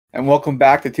And welcome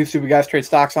back to Two Stupid Guys Trade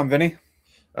Stocks. I'm Vinny.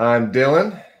 I'm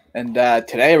Dylan. And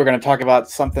today we're going to talk about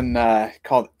something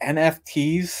called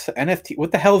NFTs.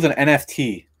 What the hell is an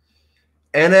NFT?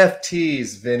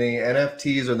 NFTs, Vinny.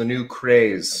 NFTs are the new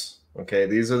craze. Okay,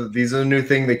 these are the new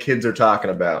thing the kids are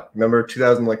talking about. Remember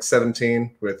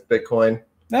 2017 with Bitcoin?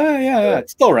 Yeah,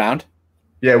 it's still around.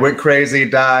 Yeah, it went crazy,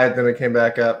 died, then it came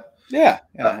back up. Yeah.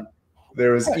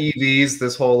 There was EVs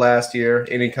this whole last year.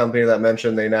 Any company that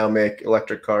mentioned they now make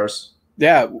electric cars.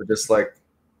 Yeah. Just like.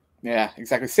 Yeah,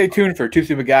 exactly. Stay tuned for Two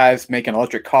Stupid Guys Make an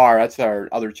Electric Car. That's our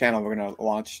other channel we're going to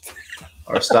launch.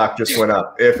 Our stock just went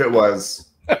up. If it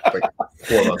was like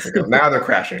 4 months ago. Now they're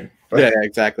crashing. Yeah,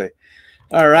 exactly.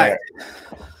 All right.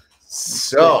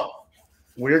 So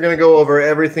we're going to go over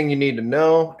everything you need to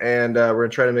know, and we're going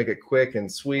to try to make it quick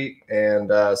and sweet, and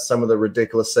some of the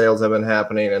ridiculous sales that have been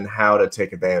happening and how to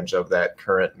take advantage of that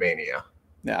current mania.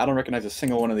 Yeah, I don't recognize a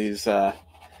single one of these.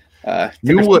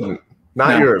 You wouldn't.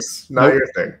 Not yours. Not your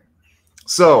thing.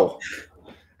 So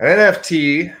an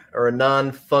NFT, or a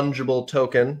non-fungible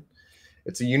token,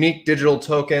 it's a unique digital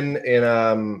token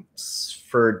in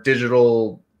for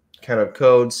digital kind of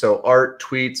code. So art,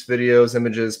 tweets, videos,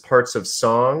 images, parts of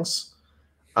songs.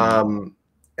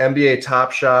 NBA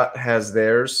Top Shot has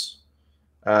theirs.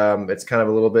 It's kind of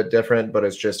a little bit different, but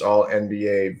it's just all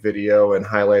NBA video and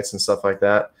highlights and stuff like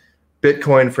that.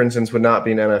 Bitcoin, for instance, would not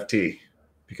be an NFT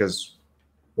because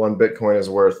one Bitcoin is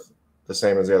worth the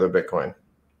same as the other Bitcoin.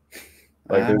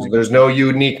 Like there's no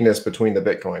uniqueness between the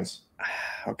Bitcoins.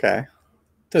 Okay.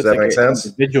 Does that make sense?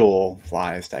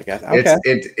 Individualized, I guess. Okay.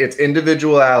 It's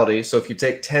individuality. So if you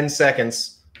take 10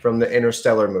 seconds from the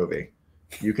Interstellar movie,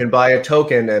 you can buy a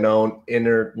token and own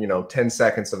 10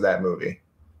 seconds of that movie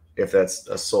if that's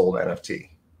a sold NFT. Okay.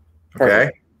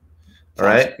 Perfect. All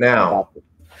right. Now,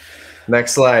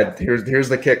 next slide. Here's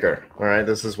the kicker. All right.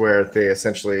 This is where they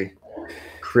essentially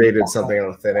created something out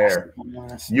of thin air.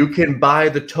 You can buy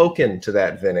the token to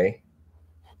that, Vinny.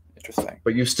 Interesting.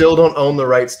 But you still don't own the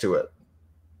rights to it.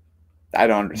 I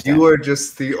don't understand. You are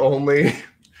just the only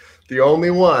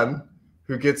one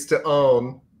who gets to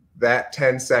own that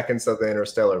 10 seconds of the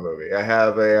Interstellar movie. I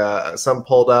have some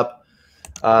pulled up.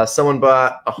 Someone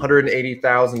bought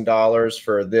 $180,000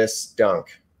 for this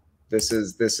dunk. This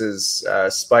is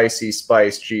Spicy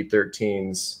Spice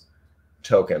G13's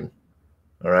token.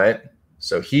 All right.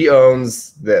 So he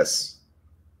owns this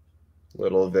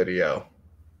little video,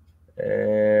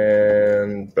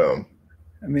 and boom.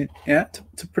 I mean, yeah,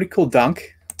 it's a pretty cool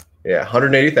dunk. Yeah,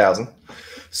 180,000.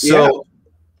 So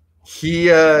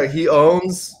he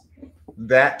owns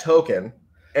that token.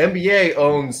 NBA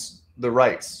owns the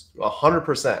rights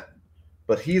 100%,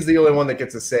 but he's the only one that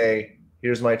gets to say,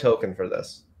 "Here's my token for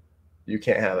this. You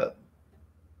can't have it."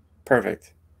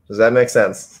 Perfect. Does that make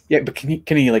sense? Yeah, but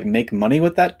can he like make money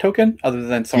with that token other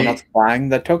than someone else buying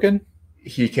that token?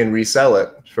 He can resell it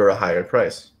for a higher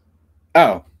price.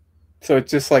 Oh, so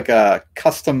it's just like a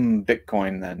custom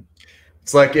Bitcoin then.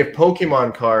 It's like if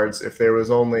Pokemon cards, if there was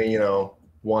only,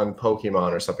 one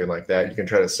Pokemon or something like that, you can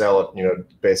try to sell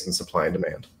it, based on supply and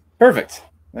demand. Perfect.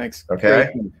 Thanks.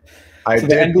 Okay. I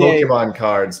did Pokemon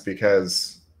cards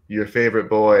because your favorite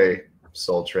boy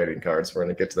sold trading cards. We're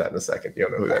going to get to that in a second. You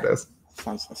don't know who that is.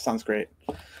 Sounds great.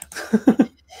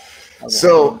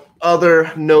 So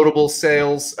other notable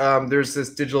sales, there's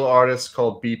this digital artist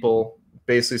called Beeple,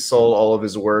 basically sold all of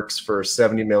his works for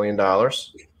 $70 million.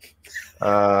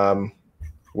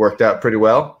 Worked out pretty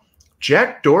well.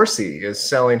 Jack Dorsey is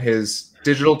selling his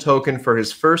digital token for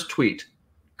his first tweet,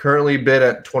 currently bid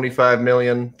at $25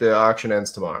 million. The auction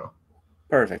ends tomorrow.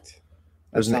 Perfect.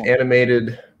 There's an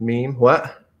animated meme.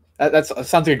 What? That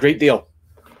sounds like a great deal.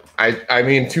 I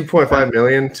mean, $2.5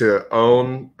 million to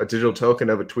own a digital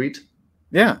token of a tweet.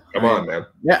 Yeah. Come on, man.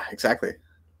 Yeah, exactly.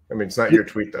 I mean, it's not your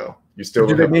tweet though. You still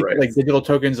do don't they have make the rights. Like digital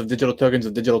tokens of digital tokens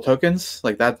of digital tokens?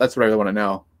 Like that. That's what I really want to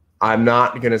know. I'm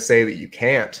not going to say that you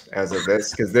can't as of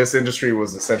this, because this industry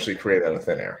was essentially created out of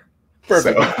thin air.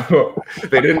 Perfect. So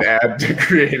they didn't add to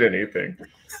create anything.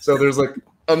 So there's like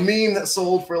a meme that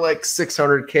sold for like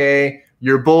 $600K.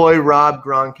 Your boy Rob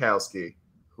Gronkowski,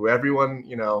 who everyone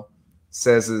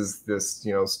says is this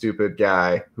stupid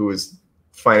guy who is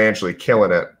financially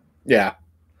killing it. Yeah.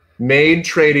 Made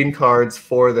trading cards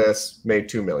for this, made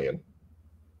 $2 million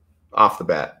off the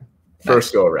bat.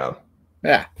 First go around.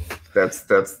 Yeah.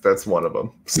 That's one of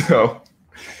them. So,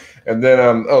 and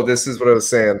then this is what I was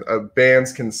saying.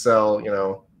 Bands can sell,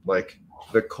 like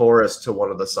the chorus to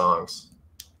one of the songs,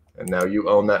 and now you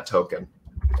own that token,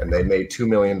 and they made $2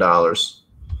 million.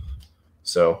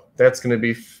 So that's going to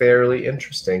be fairly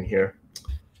interesting here.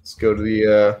 Let's go to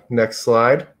the next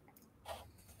slide.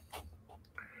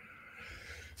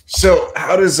 So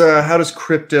how does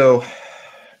crypto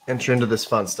enter into this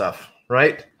fun stuff,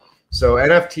 right? So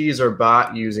NFTs are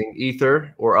bought using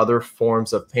Ether or other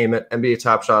forms of payment. NBA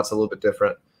Top Shot's a little bit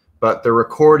different, but they're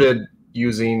recorded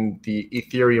using the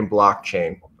Ethereum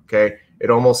blockchain. Okay, it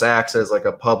almost acts as like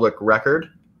a public record,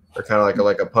 or kind of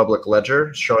like a public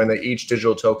ledger, showing that each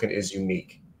digital token is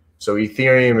unique. So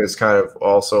Ethereum is kind of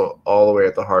also all the way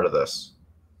at the heart of this.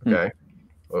 Okay,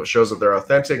 well, it shows that they're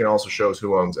authentic and also shows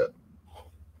who owns it.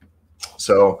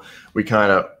 So we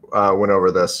kind of went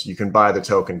over this. You can buy the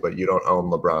token, but you don't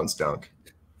own LeBron's dunk.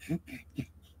 The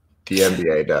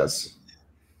NBA does.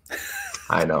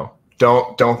 I know.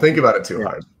 Don't think about it too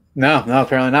hard. No,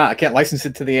 apparently not. I can't license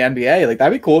it to the NBA. Like,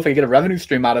 that'd be cool if I could get a revenue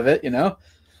stream out of it, you know?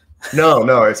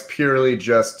 No, it's purely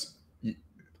just,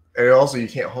 and also you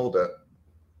can't hold it.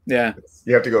 Yeah.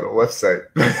 You have to go to a website.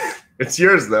 It's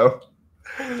yours though.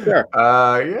 Sure.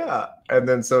 Yeah. And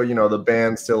then, so, you know, the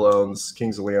band still owns,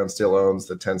 Kings of Leon still owns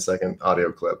the 10-second audio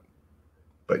clip,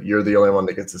 but you're the only one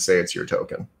that gets to say it's your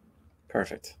token.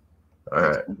 Perfect. All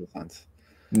right.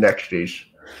 Next, Deesh.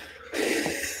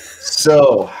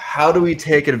 So how do we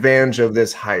take advantage of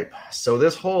this hype? So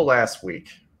this whole last week,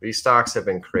 these stocks have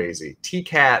been crazy.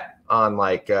 TCAT on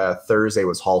like Thursday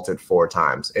was halted 4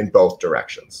 times in both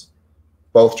directions.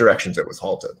 Both directions it was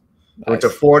halted. Nice. Went to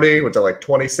 40, went to like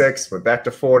 26, went back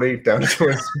to 40, down to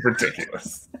it's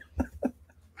ridiculous.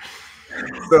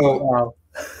 So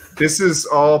this is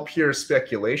all pure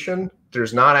speculation.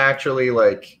 There's not actually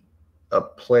like a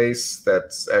place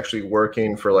that's actually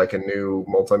working for like a new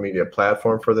multimedia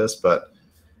platform for this, but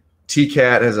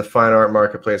TCAT has a fine art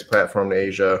marketplace platform in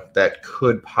Asia that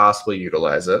could possibly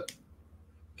utilize it.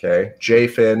 Okay,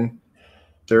 JFin,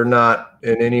 they're not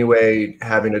in any way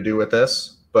having to do with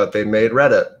this, but they made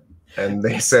Reddit and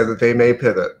they said that they may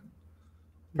pivot.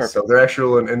 Perfect. So they're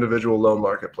actually an individual loan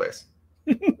marketplace.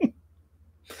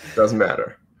 Doesn't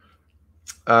matter.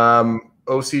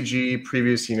 OCG,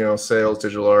 previous, sales,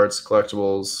 digital arts,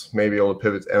 collectibles, may be able to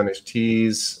pivot to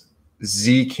NFTs.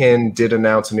 Zkin did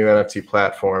announce a new NFT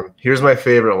platform. Here's my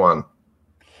favorite one.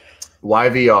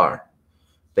 YVR.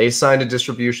 They signed a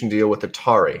distribution deal with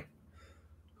Atari,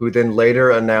 who then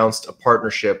later announced a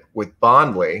partnership with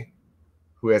Bondly,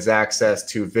 who has access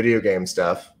to video game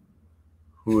stuff,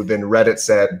 who then Reddit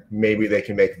said maybe they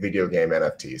can make video game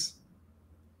NFTs.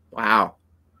 Wow.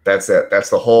 That's it. That's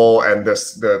the whole, and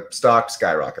the stock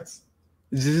skyrockets.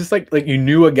 Is this like you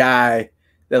knew a guy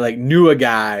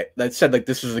that said like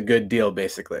this was a good deal,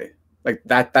 basically? Like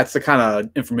that's the kind of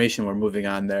information we're moving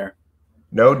on there.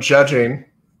 No judging.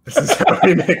 This is how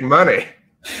we make money.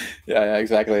 Yeah,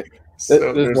 exactly.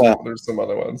 So there's some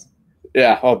other ones.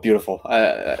 Yeah. Oh, beautiful.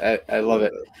 I love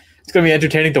it. It's gonna be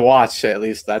entertaining to watch. At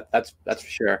least that's for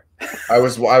sure. I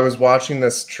was watching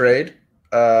this trade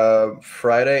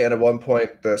Friday, and at one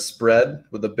point the spread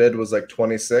with the bid was like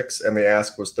 26 and the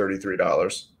ask was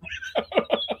 $33.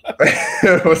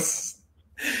 it was,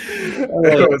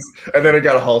 and then it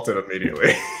got halted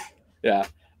immediately. Yeah.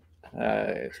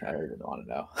 I don't want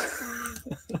to know.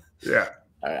 Yeah.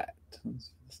 All right.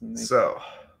 So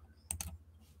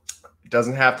it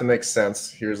doesn't have to make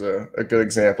sense. Here's a good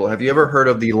example. Have you ever heard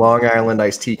of the Long Island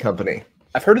Iced Tea Company?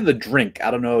 I've heard of the drink.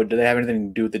 I don't know. Do they have anything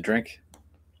to do with the drink?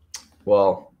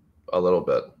 Well, a little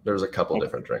bit. There's a couple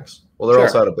different drinks. Well, they're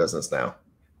also out of business now.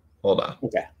 Hold on.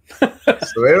 Okay.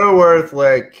 So they were worth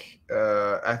like,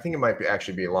 I think it might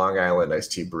actually be Long Island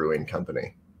Iced Tea Brewing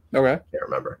Company. Okay. Can't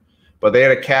remember. But they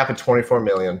had a cap of 24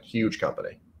 million. Huge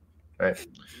company. Right?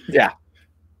 Yeah.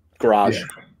 Garage. Yeah.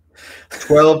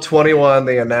 12/21,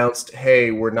 they announced, hey,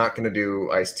 we're not going to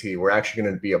do iced tea. We're actually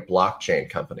going to be a blockchain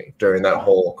company during that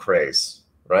whole craze.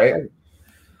 Right?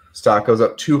 Stock goes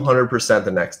up 200%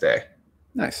 the next day.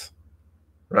 Nice.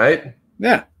 Right?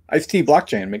 Yeah. Iced tea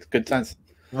blockchain makes good sense.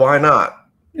 Why not?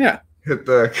 Yeah. Hit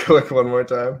the click one more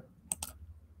time.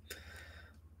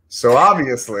 So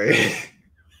obviously,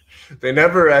 they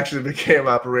never actually became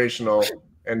operational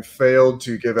and failed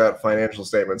to give out financial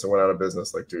statements and went out of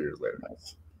business like 2 years later.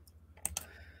 Nice.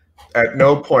 At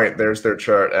no point, there's their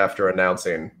chart after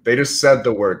announcing. They just said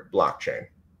the word blockchain.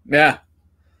 Yeah.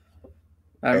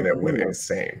 And it went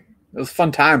insane. It was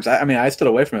fun times. I mean, I stood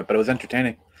away from it, but it was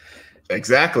entertaining.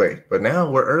 Exactly. But now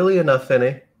we're early enough,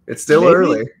 Vinny. It's still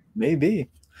early. Maybe.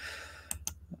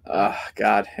 Oh,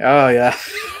 God. Oh, yeah.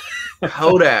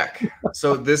 Kodak.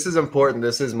 So this is important.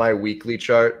 This is my weekly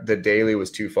chart. The daily was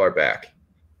too far back.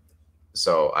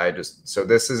 So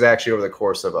this is actually over the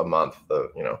course of a month,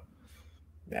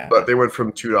 Yeah. But they went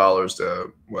from $2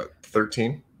 to what,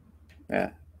 13? Yeah.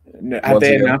 Have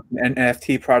they announced an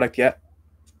NFT product yet?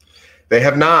 They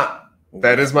have not.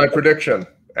 That is my prediction,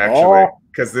 actually,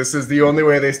 because this is the only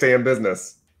way they stay in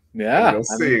business. Yeah, You'll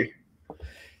see.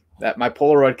 That my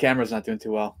Polaroid camera's not doing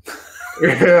too well.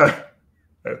 Yeah,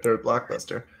 that third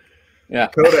blockbuster. Yeah,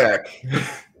 Kodak.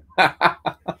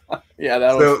 yeah,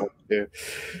 that was So cool too.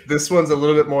 this one's a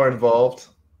little bit more involved,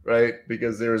 right?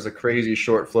 Because there was a crazy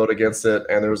short float against it,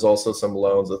 and there was also some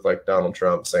loans with like Donald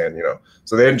Trump saying,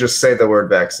 so they didn't just say the word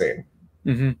vaccine,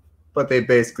 but they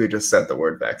basically just said the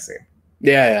word vaccine.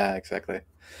 Yeah, exactly.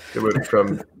 It went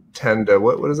from 10 to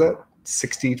what is that?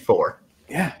 64.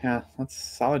 Yeah, that's a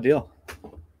solid deal.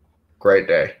 Great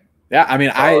day. Yeah, I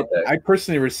mean, I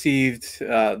personally received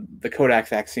the Kodak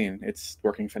vaccine. It's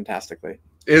working fantastically.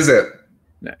 Is it?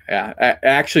 Yeah, it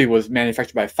actually was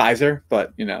manufactured by Pfizer,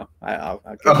 but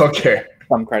I'll give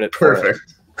some credit. Perfect.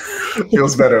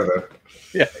 Feels better then.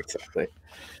 Yeah, exactly.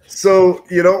 So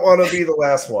you don't want to be the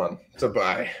last one to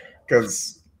buy,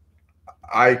 because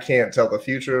I can't tell the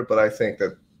future, but I think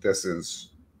that this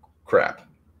is crap.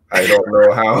 I don't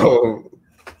know how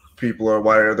people are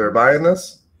why they're buying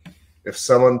this. If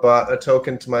someone bought a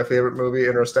token to my favorite movie,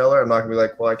 Interstellar, I'm not gonna be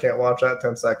like, well, I can't watch that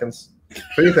 10 seconds.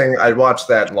 If anything, I'd watch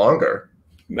that longer.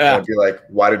 Yeah. I'd be like,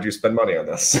 why did you spend money on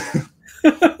this?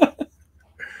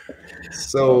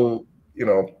 So,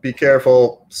 be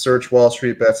careful. Search Wall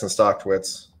Street bets and stock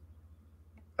twits.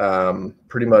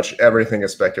 Pretty much everything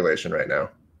is speculation right now.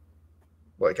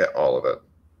 Like all of it.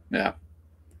 Yeah.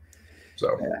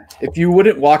 So if you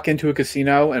wouldn't walk into a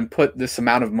casino and put this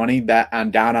amount of money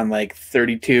down on like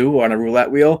 32 on a roulette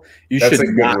wheel, should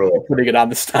not be putting it on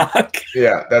the stock.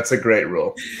 Yeah, that's a great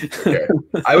rule. Okay.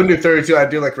 I wouldn't do 32. I'd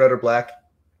do like red or black.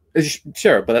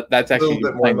 Sure, but that's actually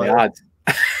playing the odds.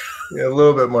 Yeah, a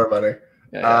little bit more money.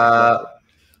 Yeah,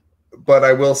 but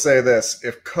I will say this: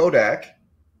 if Kodak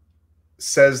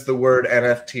says the word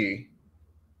NFT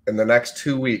in the next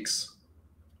 2 weeks,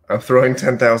 I'm throwing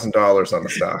 $10,000 on the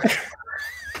stock.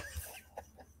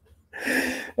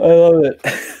 I love it.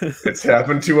 It's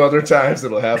happened 2 other times.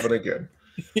 It'll happen again.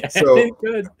 Yeah, so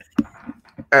good.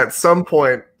 At some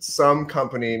point, some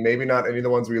company, maybe not any of the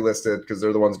ones we listed because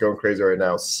they're the ones going crazy right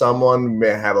now, someone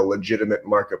may have a legitimate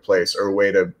marketplace or a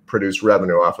way to produce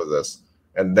revenue off of this.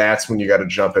 And that's when you got to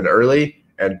jump in early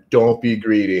and don't be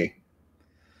greedy.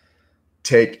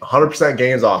 Take 100%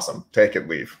 gains. Awesome. Take it,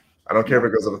 leave. I don't care if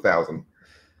it goes up 1,000.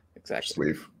 Exactly. Just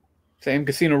leave. Same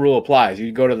casino rule applies.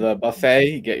 You go to the buffet,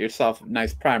 you get yourself a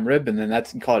nice prime rib, and then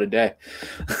you call it a day.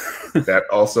 That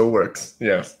also works.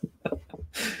 Yes.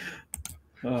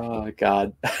 Oh,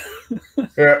 God.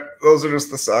 Yeah, those are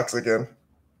just the socks again.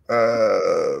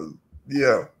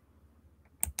 Yeah.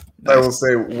 Nice. I will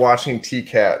say watching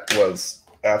T-Cat was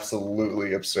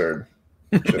absolutely absurd.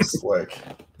 Just like,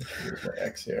 here's my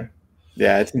X here.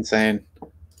 Yeah, it's insane.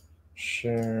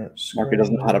 Sure. Market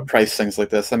doesn't know how to price things like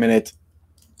this. I mean,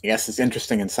 yes, it's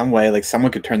interesting in some way. Like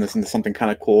someone could turn this into something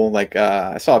kind of cool. Like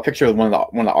I saw a picture of one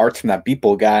of the arts from that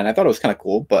Beeple guy, and I thought it was kind of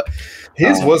cool. But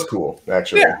his was cool,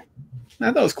 actually. Yeah,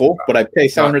 I thought it was cool. But I'd pay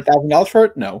 $700,000 for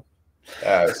it? No.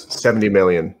 70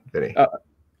 million, Vinny.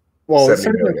 Well,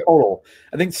 70 million total.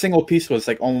 I think single piece was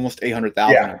like almost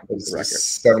 800,000. Yeah, it was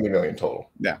 70 million total.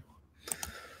 Yeah.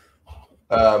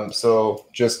 So I'll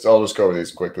just go over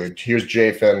these quickly. Here's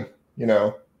JFIN,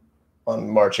 on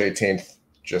March 18th,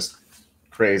 just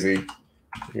crazy.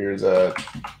 Here's a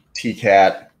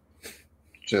T-Cat.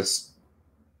 Just,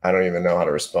 I don't even know how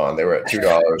to respond. They were at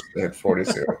 $2. They hit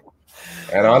 42.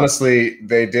 And honestly,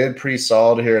 they did pretty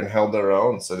solid here and held their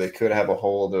own, so they could have a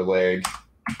hole in their leg.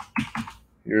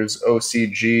 Here's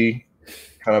OCG,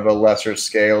 kind of a lesser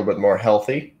scale, but more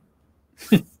healthy.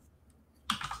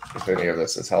 If any of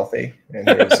this is healthy. And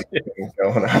here's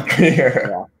going up here.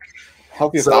 Yeah.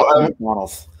 Healthiest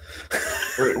models.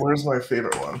 Where's my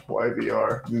favorite one?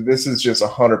 YVR. This is just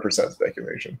 100%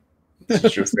 speculation. This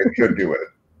is just, they could do it.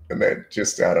 And they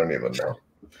just, I don't even know.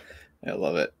 I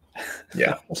love it.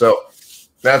 Yeah. So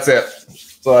that's it.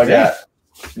 That's all I got.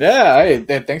 Yeah.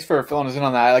 Hey, thanks for filling us in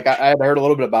on that. Like I had heard a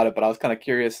little bit about it, but I was kind of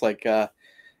curious. Like,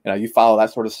 you follow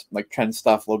that sort of like trend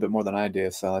stuff a little bit more than I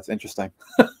do, so that's interesting.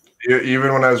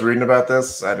 Even when I was reading about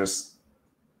this, I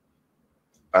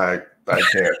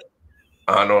can't.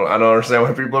 I don't understand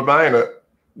why people are buying it.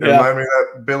 It reminded me of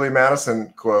that Billy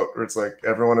Madison quote where it's like,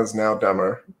 everyone is now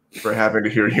dumber for having to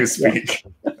hear you speak.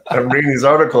 I'm reading these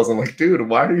articles. I'm like, dude,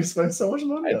 why are you spending so much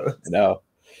money on this? No.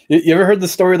 You ever heard the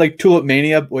story like Tulip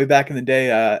Mania way back in the day?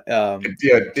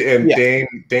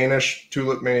 Danish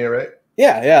Tulip Mania, right?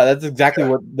 Yeah. That's exactly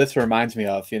what this reminds me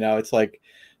of. It's like,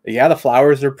 yeah, the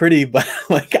flowers are pretty, but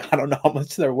like, I don't know how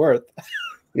much they're worth.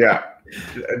 Yeah.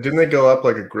 Didn't they go up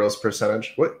like a gross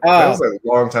percentage? That was like a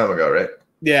long time ago, right?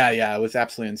 Yeah. It was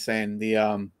absolutely insane.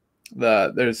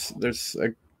 There's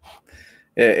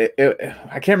I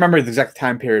can't remember the exact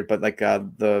time period, but like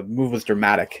the move was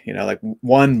dramatic. You know, like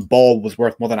one bulb was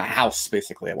worth more than a house,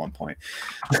 basically, at one point.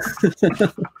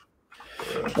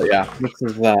 But yeah, this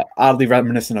is oddly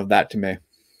reminiscent of that to me.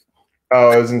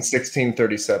 Oh, it was in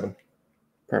 1637.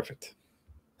 Perfect.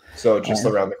 So just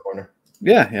around the corner.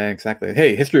 Yeah, yeah, exactly.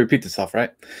 Hey, history repeats itself,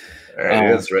 right?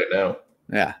 It is right now.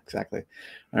 Yeah, exactly.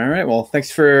 All right. Well,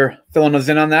 thanks for filling us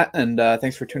in on that, and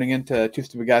thanks for tuning in to Two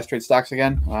Stupid Guys Trade Stocks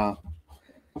again.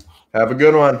 Have a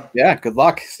good one. Yeah, good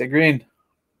luck. Stay green.